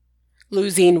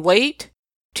Losing weight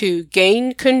to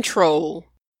gain control.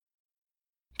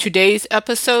 Today's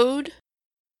episode,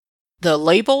 the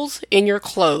labels in your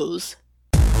clothes.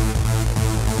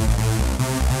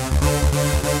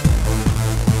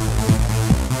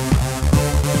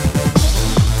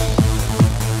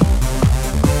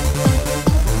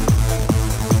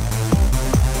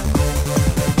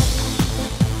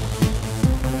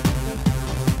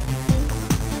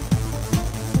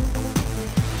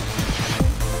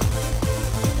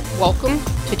 Welcome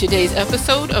to today's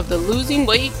episode of the Losing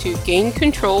Weight to Gain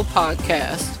Control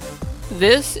podcast.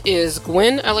 This is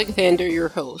Gwen Alexander, your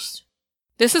host.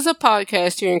 This is a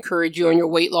podcast to encourage you on your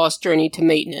weight loss journey to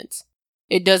maintenance.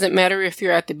 It doesn't matter if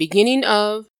you're at the beginning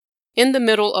of, in the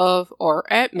middle of,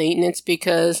 or at maintenance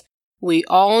because we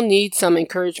all need some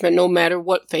encouragement no matter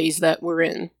what phase that we're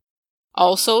in.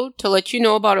 Also, to let you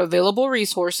know about available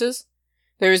resources,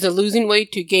 there is a Losing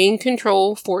Weight to Gain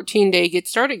Control 14-day Get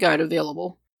Started Guide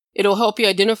available. It'll help you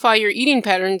identify your eating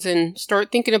patterns and start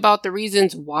thinking about the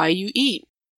reasons why you eat.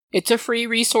 It's a free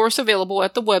resource available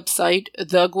at the website,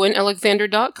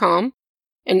 thegwenalexander.com,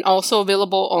 and also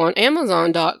available on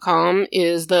Amazon.com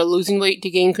is the Losing Weight to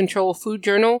Gain Control Food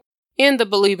Journal and the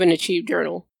Believe and Achieve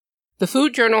Journal. The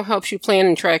Food Journal helps you plan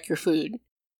and track your food.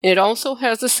 And it also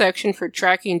has a section for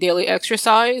tracking daily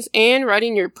exercise and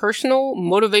writing your personal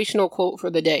motivational quote for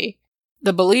the day.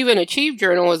 The Believe and Achieve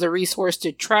Journal is a resource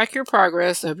to track your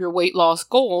progress of your weight loss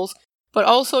goals, but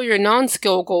also your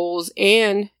non-skill goals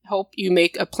and help you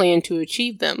make a plan to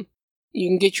achieve them. You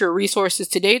can get your resources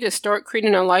today to start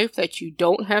creating a life that you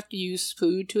don't have to use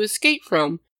food to escape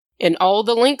from, and all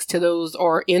the links to those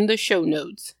are in the show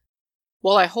notes.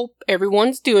 Well, I hope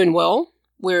everyone's doing well.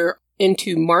 We're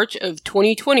into March of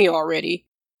 2020 already,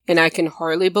 and I can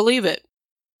hardly believe it.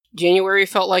 January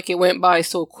felt like it went by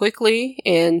so quickly,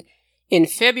 and in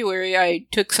February, I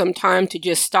took some time to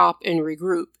just stop and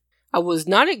regroup. I was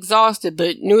not exhausted,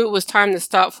 but knew it was time to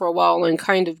stop for a while and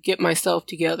kind of get myself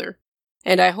together.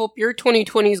 And I hope your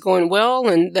 2020 is going well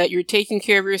and that you're taking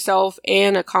care of yourself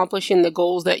and accomplishing the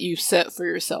goals that you've set for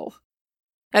yourself.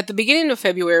 At the beginning of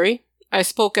February, I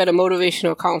spoke at a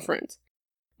motivational conference.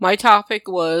 My topic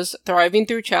was thriving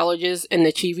through challenges and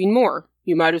achieving more.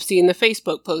 You might have seen the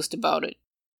Facebook post about it.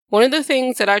 One of the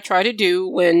things that I try to do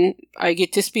when I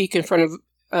get to speak in front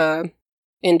of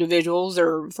individuals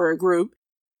or for a group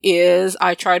is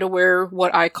I try to wear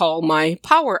what I call my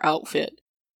power outfit.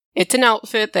 It's an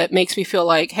outfit that makes me feel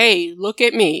like, hey, look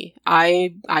at me.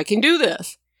 I can do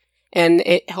this. And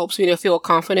it helps me to feel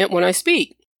confident when I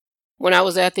speak. When I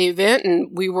was at the event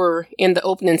and we were in the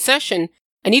opening session,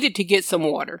 I needed to get some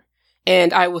water.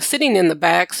 And I was sitting in the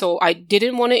back, so I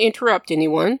didn't want to interrupt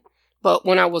anyone. But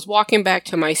when I was walking back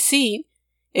to my seat,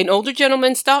 an older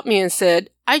gentleman stopped me and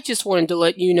said, I just wanted to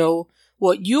let you know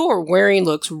what you are wearing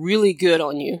looks really good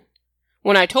on you.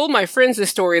 When I told my friends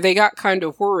this story, they got kind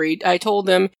of worried. I told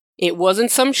them it wasn't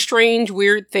some strange,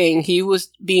 weird thing. He was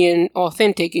being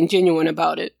authentic and genuine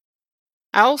about it.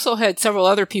 I also had several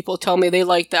other people tell me they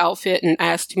liked the outfit and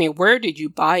asked me, where did you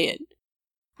buy it?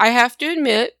 I have to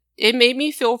admit, it made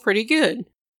me feel pretty good.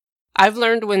 I've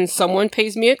learned when someone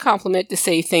pays me a compliment to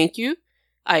say thank you.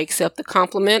 I accept the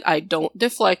compliment. I don't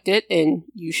deflect it, and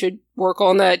you should work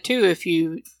on that too if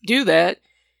you do that.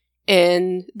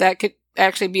 And that could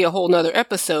actually be a whole nother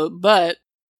episode, but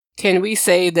can we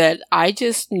say that I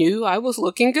just knew I was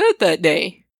looking good that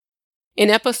day? In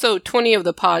episode 20 of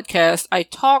the podcast, I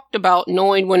talked about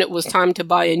knowing when it was time to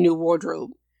buy a new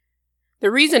wardrobe.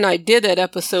 The reason I did that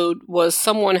episode was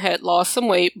someone had lost some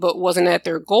weight but wasn't at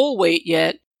their goal weight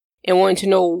yet, and wanted to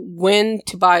know when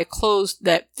to buy clothes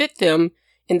that fit them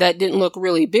and that didn't look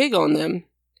really big on them.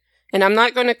 And I'm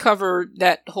not going to cover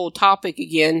that whole topic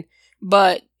again,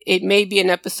 but it may be an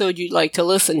episode you'd like to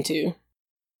listen to.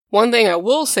 One thing I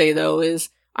will say, though, is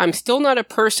I'm still not a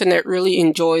person that really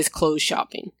enjoys clothes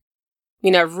shopping. I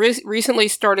mean, I've recently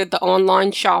started the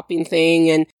online shopping thing,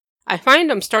 and I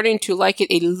find I'm starting to like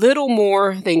it a little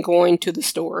more than going to the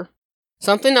store.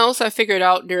 Something else I figured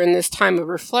out during this time of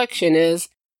reflection is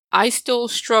I still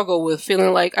struggle with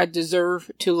feeling like I deserve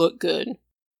to look good.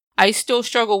 I still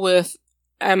struggle with,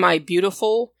 am I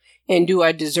beautiful? And do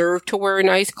I deserve to wear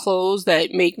nice clothes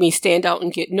that make me stand out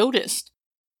and get noticed?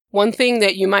 One thing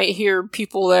that you might hear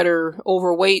people that are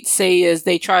overweight say is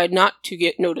they try not to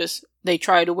get noticed. They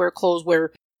try to wear clothes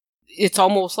where it's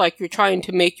almost like you're trying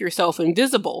to make yourself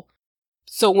invisible.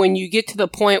 So when you get to the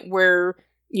point where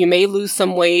you may lose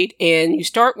some weight and you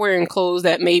start wearing clothes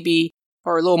that maybe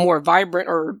are a little more vibrant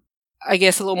or I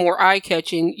guess a little more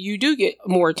eye-catching, you do get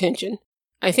more attention.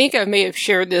 I think I may have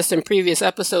shared this in previous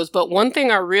episodes, but one thing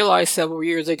I realized several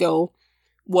years ago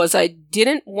was I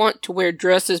didn't want to wear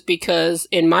dresses because,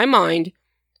 in my mind,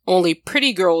 only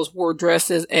pretty girls wore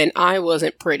dresses and I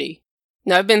wasn't pretty.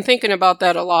 Now, I've been thinking about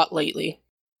that a lot lately.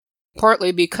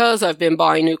 Partly because I've been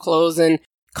buying new clothes and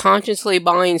consciously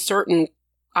buying certain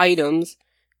items.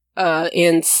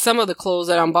 And some of the clothes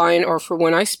that I'm buying are for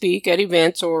when I speak at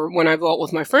events or when I go out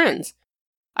with my friends.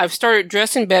 I've started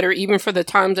dressing better even for the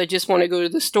times I just want to go to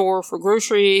the store for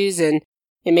groceries and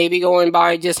maybe go and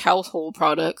buy just household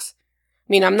products.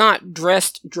 I mean, I'm not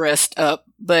dressed up,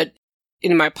 but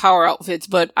in my power outfits,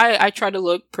 but I try to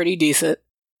look pretty decent.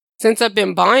 Since I've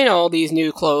been buying all these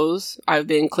new clothes, I've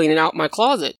been cleaning out my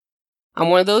closet. I'm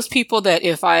one of those people that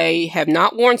if I have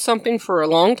not worn something for a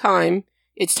long time,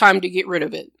 it's time to get rid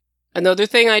of it. Another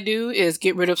thing I do is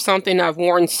get rid of something I've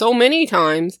worn so many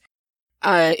times.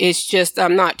 It's just,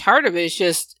 I'm not tired of it. It's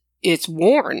just, it's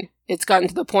worn. It's gotten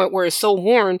to the point where it's so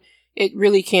worn, it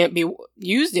really can't be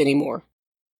used anymore.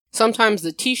 Sometimes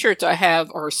the t-shirts I have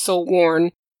are so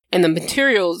worn and the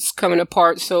material's coming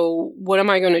apart, so what am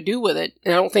I going to do with it?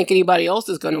 And I don't think anybody else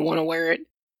is going to want to wear it.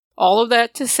 All of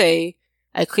that to say,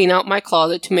 I clean out my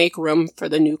closet to make room for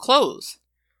the new clothes.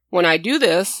 When I do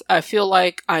this, I feel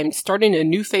like I'm starting a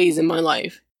new phase in my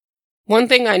life. One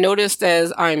thing I noticed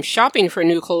as I'm shopping for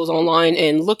new clothes online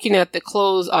and looking at the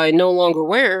clothes I no longer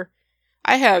wear,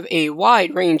 I have a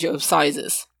wide range of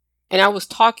sizes. And I was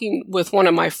talking with one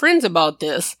of my friends about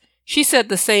this. She said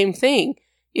the same thing.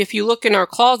 If you look in our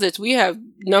closets, we have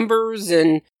numbers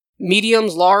and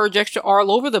mediums, large, extra,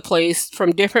 all over the place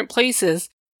from different places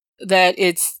that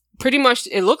it's pretty much,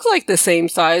 it looks like the same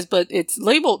size, but it's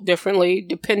labeled differently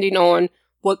depending on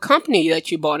what company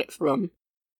that you bought it from.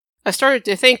 I started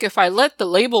to think if I let the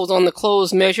labels on the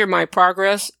clothes measure my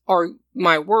progress or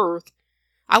my worth,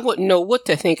 I wouldn't know what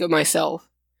to think of myself.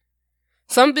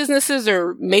 Some businesses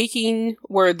are making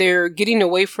where they're getting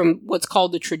away from what's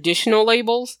called the traditional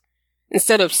labels.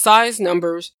 Instead of size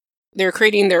numbers, they're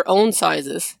creating their own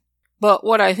sizes. But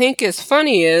what I think is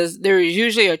funny is there is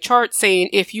usually a chart saying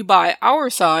if you buy our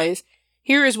size,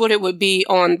 here is what it would be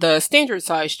on the standard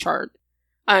size chart.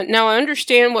 Now I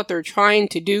understand what they're trying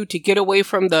to do to get away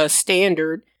from the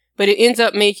standard, but it ends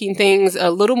up making things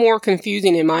a little more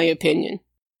confusing in my opinion.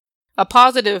 A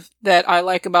positive that I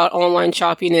like about online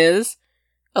shopping is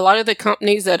a lot of the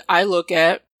companies that I look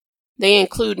at, they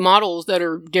include models that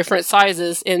are different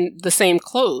sizes in the same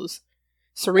clothes.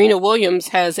 Serena Williams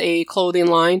has a clothing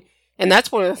line, and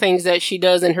that's one of the things that she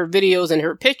does in her videos and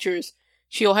her pictures.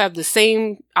 She'll have the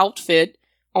same outfit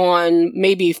on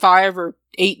maybe 5 or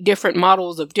 8 different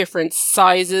models of different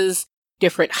sizes,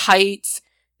 different heights,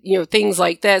 things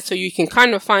like that. So you can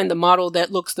kind of find the model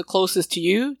that looks the closest to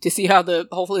you to see how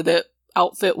hopefully the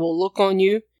outfit will look on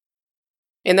you.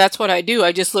 And that's what I do.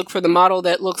 I just look for the model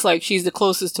that looks like she's the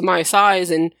closest to my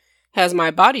size and has my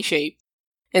body shape.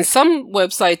 And some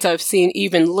websites I've seen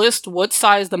even list what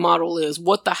size the model is,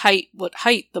 what height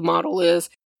the model is,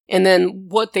 and then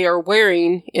what they are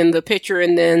wearing in the picture,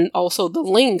 and then also the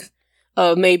length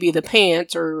of maybe the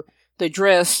pants or the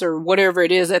dress or whatever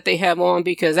it is that they have on,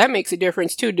 because that makes a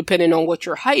difference too, depending on what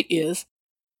your height is.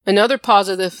 Another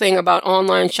positive thing about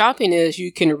online shopping is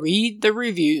you can read the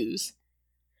reviews.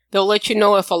 They'll let you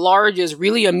know if a large is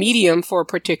really a medium for a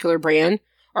particular brand,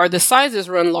 or the sizes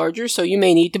run larger, so you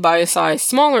may need to buy a size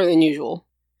smaller than usual.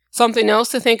 Something else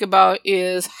to think about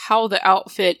is how the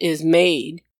outfit is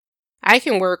made. I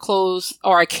can wear clothes,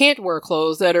 or I can't wear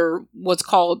clothes that are what's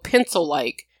called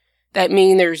pencil-like. That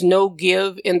means there's no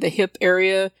give in the hip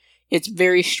area. It's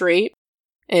very straight.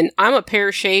 And I'm a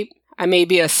pear-shaped. I may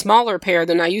be a smaller pear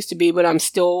than I used to be, but I'm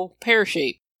still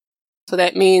pear-shaped. So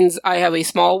that means I have a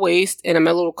small waist and I'm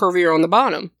a little curvier on the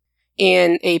bottom.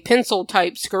 And a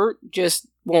pencil-type skirt just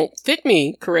won't fit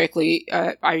me correctly.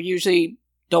 I usually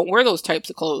don't wear those types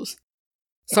of clothes.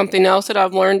 Something else that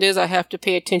I've learned is I have to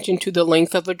pay attention to the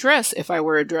length of a dress if I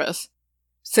wear a dress.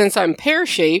 Since I'm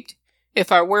pear-shaped,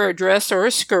 if I wear a dress or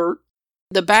a skirt,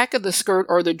 the back of the skirt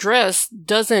or the dress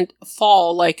doesn't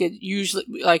fall like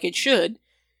it should.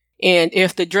 And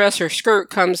if the dress or skirt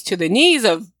comes to the knees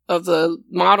of the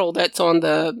model that's on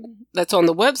the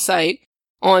website,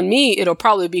 on me, it'll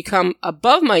probably become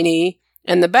above my knee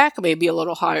and the back may be a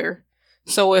little higher.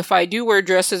 So if I do wear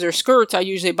dresses or skirts, I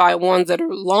usually buy ones that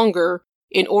are longer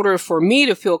in order for me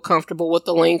to feel comfortable with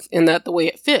the length and that the way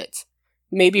it fits.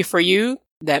 Maybe for you,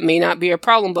 that may not be a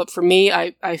problem, but for me,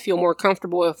 I feel more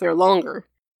comfortable if they're longer.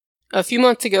 A few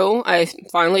months ago, I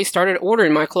finally started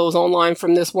ordering my clothes online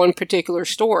from this one particular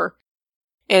store.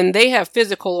 And they have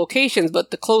physical locations,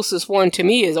 but the closest one to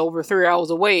me is over 3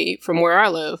 hours away from where I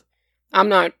live. I'm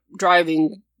not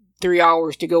driving 3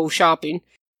 hours to go shopping.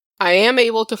 I am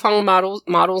able to find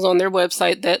models on their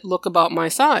website that look about my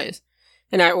size.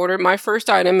 And I ordered my first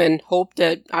item and hoped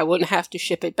that I wouldn't have to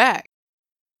ship it back.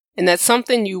 And that's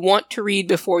something you want to read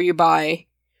before you buy.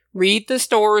 Read the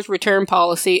store's return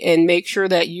policy and make sure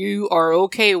that you are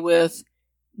okay with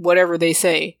whatever they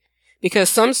say. Because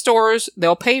some stores,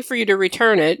 they'll pay for you to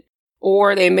return it,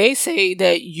 or they may say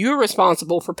that you're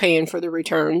responsible for paying for the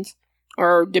returns,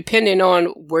 or depending on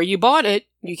where you bought it,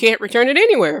 you can't return it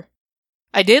anywhere.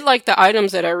 I did like the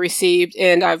items that I received,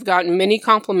 and I've gotten many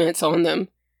compliments on them.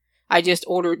 I just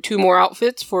ordered 2 more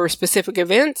outfits for specific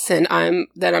events and I'm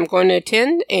going to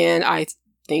attend, and I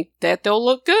think that they'll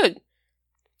look good.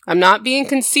 I'm not being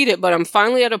conceited, but I'm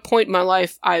finally at a point in my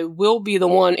life I will be the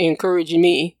one encouraging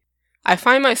me. I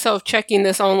find myself checking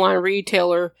this online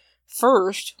retailer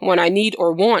first when I need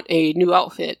or want a new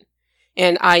outfit,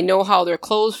 and I know how their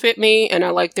clothes fit me and I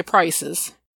like the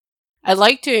prices. I'd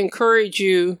like to encourage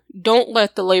you, don't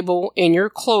let the label in your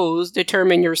clothes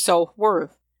determine your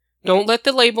self-worth. Don't let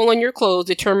the label in your clothes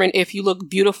determine if you look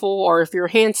beautiful or if you're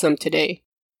handsome today.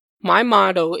 My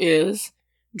motto is,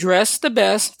 dress the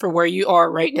best for where you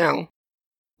are right now.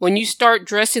 When you start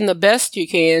dressing the best you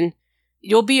can,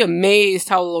 you'll be amazed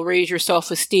how it will raise your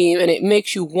self-esteem, and it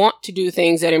makes you want to do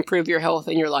things that improve your health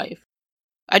and your life.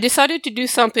 I decided to do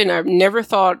something I never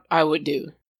thought I would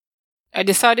do. I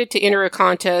decided to enter a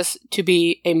contest to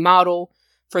be a model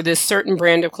for this certain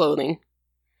brand of clothing.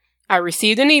 I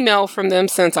received an email from them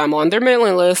since I'm on their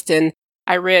mailing list, and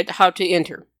I read how to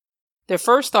enter. The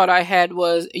first thought I had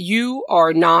was, you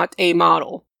are not a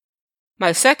model.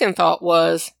 My second thought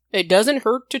was, it doesn't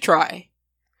hurt to try.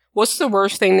 What's the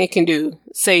worst thing they can do?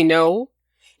 Say no?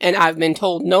 And I've been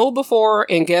told no before,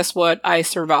 and guess what? I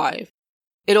survived.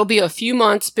 It'll be a few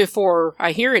months before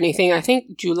I hear anything. I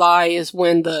think July is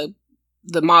when the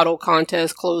model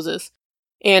contest closes.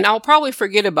 And I'll probably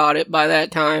forget about it by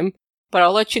that time, but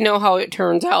I'll let you know how it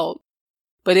turns out.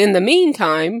 But in the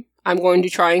meantime, I'm going to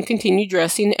try and continue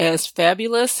dressing as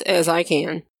fabulous as I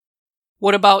can.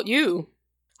 What about you?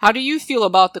 How do you feel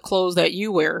about the clothes that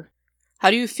you wear? How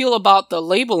do you feel about the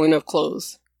labeling of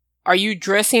clothes? Are you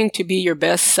dressing to be your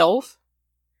best self?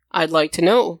 I'd like to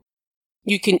know.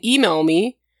 You can email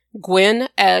me,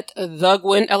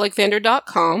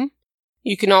 gwen@thegwenalexander.com.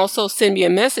 You can also send me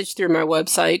a message through my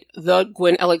website,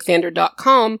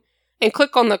 thegwenalexander.com, and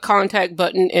click on the contact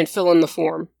button and fill in the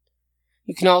form.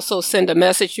 You can also send a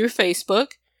message through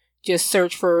Facebook. Just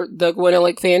search for The Gwen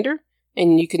Alexander,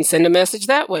 and you can send a message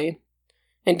that way.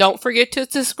 And don't forget to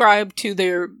subscribe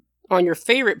to on your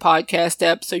favorite podcast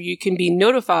app so you can be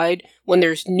notified when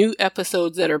there's new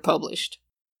episodes that are published.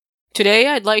 Today,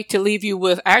 I'd like to leave you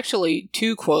with actually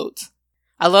 2 quotes.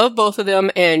 I love both of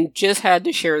them and just had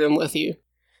to share them with you.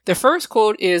 The first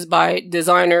quote is by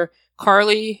designer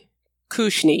Carly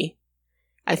Kushney.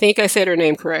 I think I said her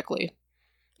name correctly.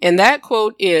 And that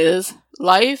quote is,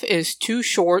 life is too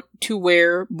short to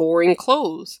wear boring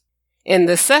clothes. And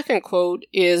the second quote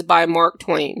is by Mark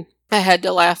Twain. I had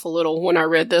to laugh a little when I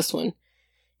read this one.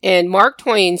 And Mark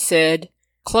Twain said,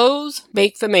 clothes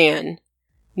make the man.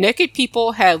 Naked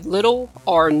people have little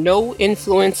or no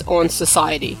influence on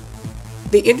society.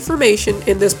 The information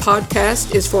in this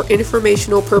podcast is for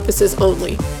informational purposes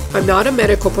only. I'm not a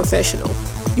medical professional.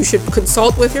 You should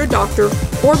consult with your doctor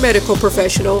or medical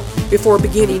professional before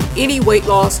beginning any weight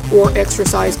loss or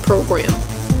exercise program.